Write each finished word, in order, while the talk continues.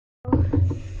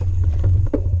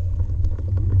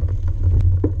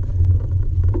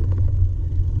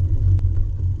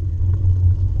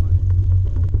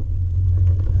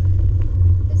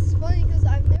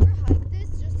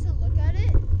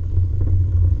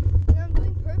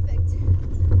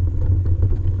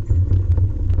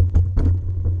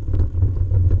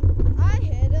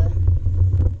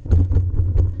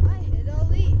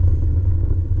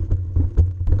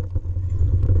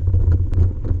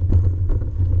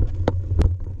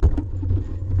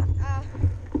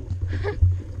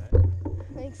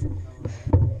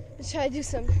try to do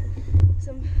some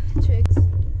tricks.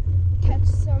 Catch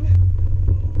some.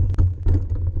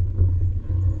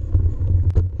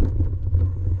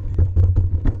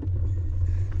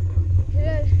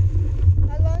 Yeah,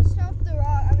 I launched off the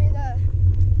rock. I mean, I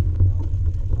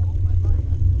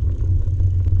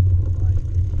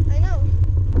know.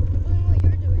 I'm doing what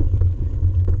you're doing.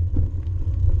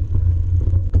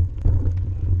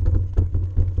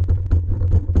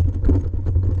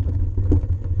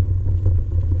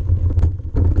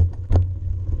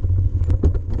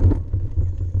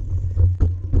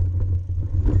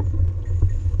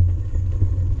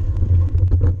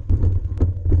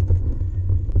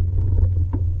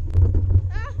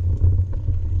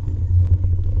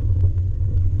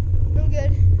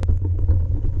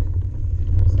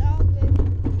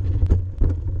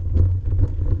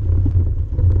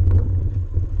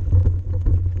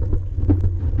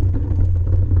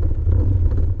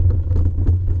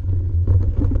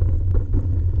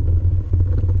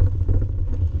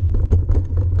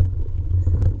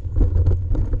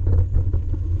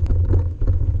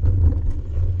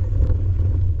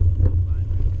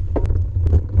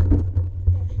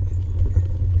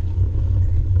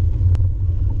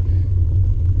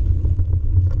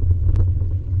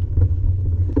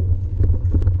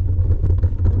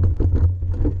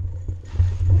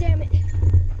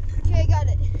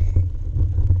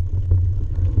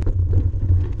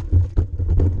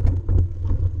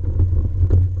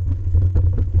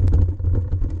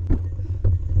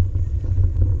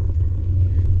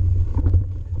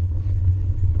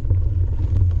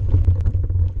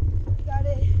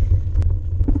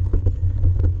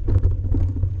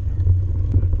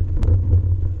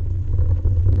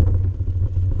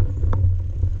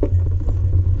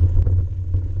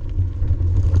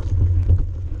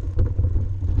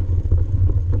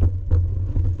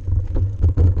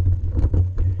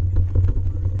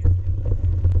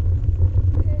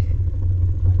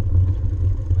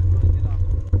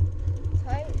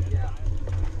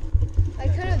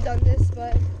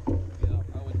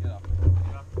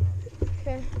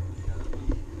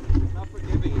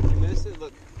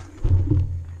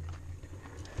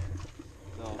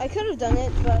 I could have done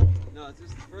it, but... No, it's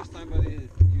just the first time, but you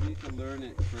need to learn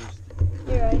it first.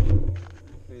 You're right.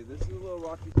 Okay, this is a little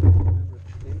rocky spot. Remember,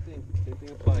 same thing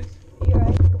applies. You're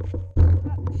right.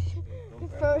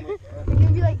 We're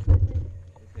gonna be like...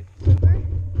 Okay. Remember?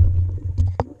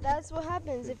 That's what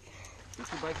happens if... Get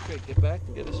the bike straight. Get back,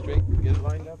 get it straight, get it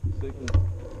lined up so you can...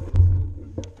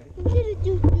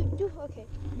 Okay.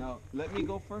 Now, let me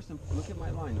go first and look at my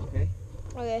line, okay?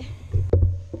 Okay.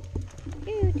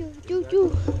 I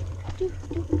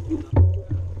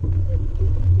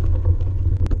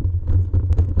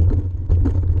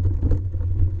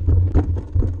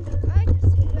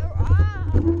just hit a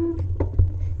rock.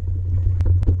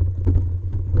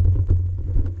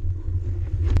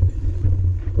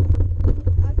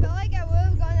 I felt like I would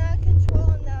have gone out of control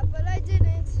on that, but I didn't.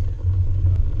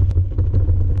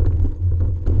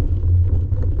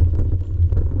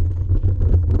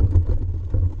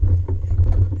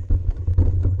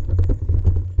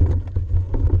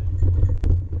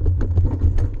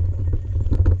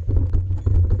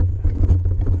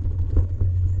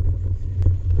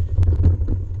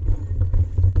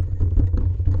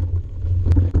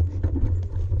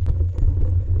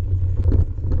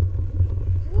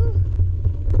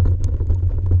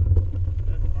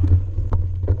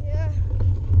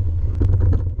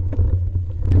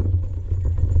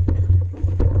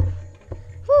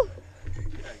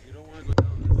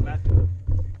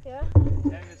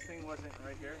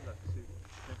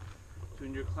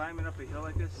 When you're climbing up a hill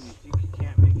like this and you think you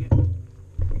can't make it,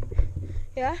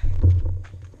 Yeah?